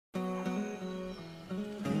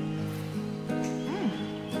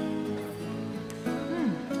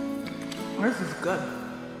This is good.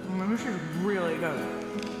 This is really good.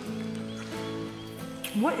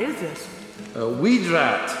 What is this? A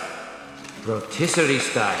weedrat. Rotisserie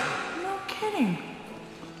style. No kidding.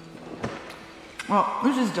 Well,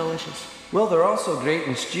 this is delicious. Well, they're also great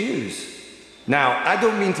in stews. Now, I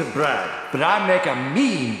don't mean to brag, but I make a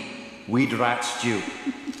mean weedrat stew.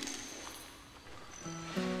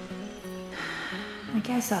 I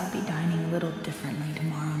guess I'll be dining a little differently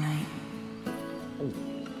tomorrow night.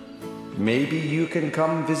 Maybe you can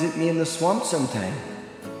come visit me in the swamp sometime.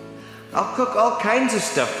 I'll cook all kinds of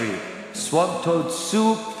stuff for you. Swamp toad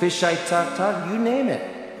soup, fish eye tartare, you name it.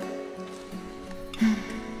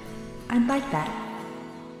 I'd like that.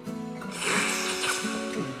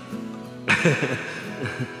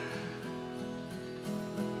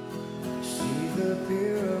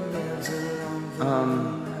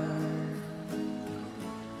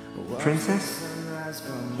 Princess?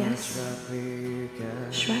 Yes?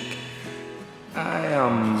 Shrek?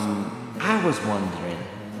 I was wondering,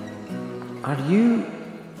 are you,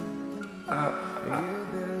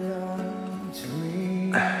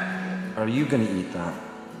 are you gonna eat that?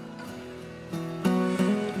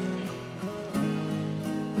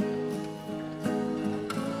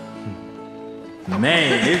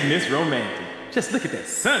 Man, isn't this romantic? Just look at that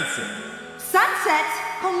sunset. Sunset?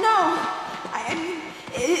 Oh no! I mean,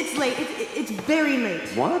 it's late. It's very late.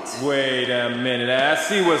 What? Wait a minute, I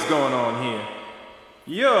see what's going on here.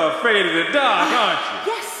 You're afraid of the dark, aren't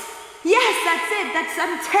you? Yes, that's it.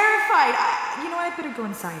 I'm terrified. You know what? I better go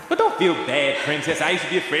inside. But don't feel bad, Princess. I used to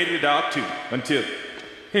be afraid of the dark too. Until...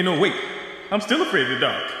 Hey, no, wait. I'm still afraid of the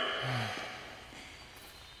dark.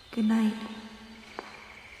 Good night.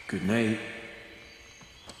 Good night.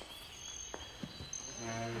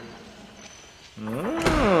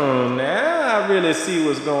 Oh, now I really see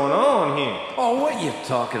what's going on here. Oh, what are you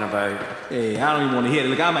talking about? Hey, I don't even want to hear it.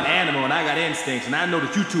 Look, I'm an animal and I got instincts, and I know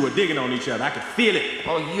that you two are digging on each other. I can feel it.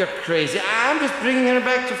 Oh, you're crazy. I'm just bringing her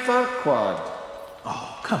back to Farquaad.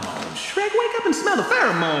 Oh, come on, Shrek. Wake up and smell the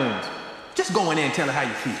pheromones. Just go in there and tell her how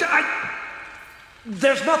you feel.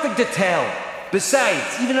 There's nothing to tell.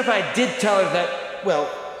 Besides, even if I did tell her that, well,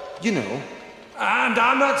 you know, and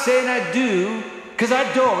I'm not saying I do, because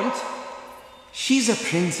I don't. She's a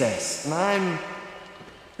princess, and I'm...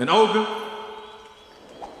 An ogre?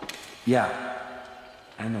 Yeah,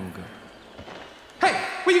 an ogre. Hey,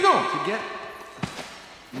 where you going? To get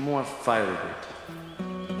more firewood.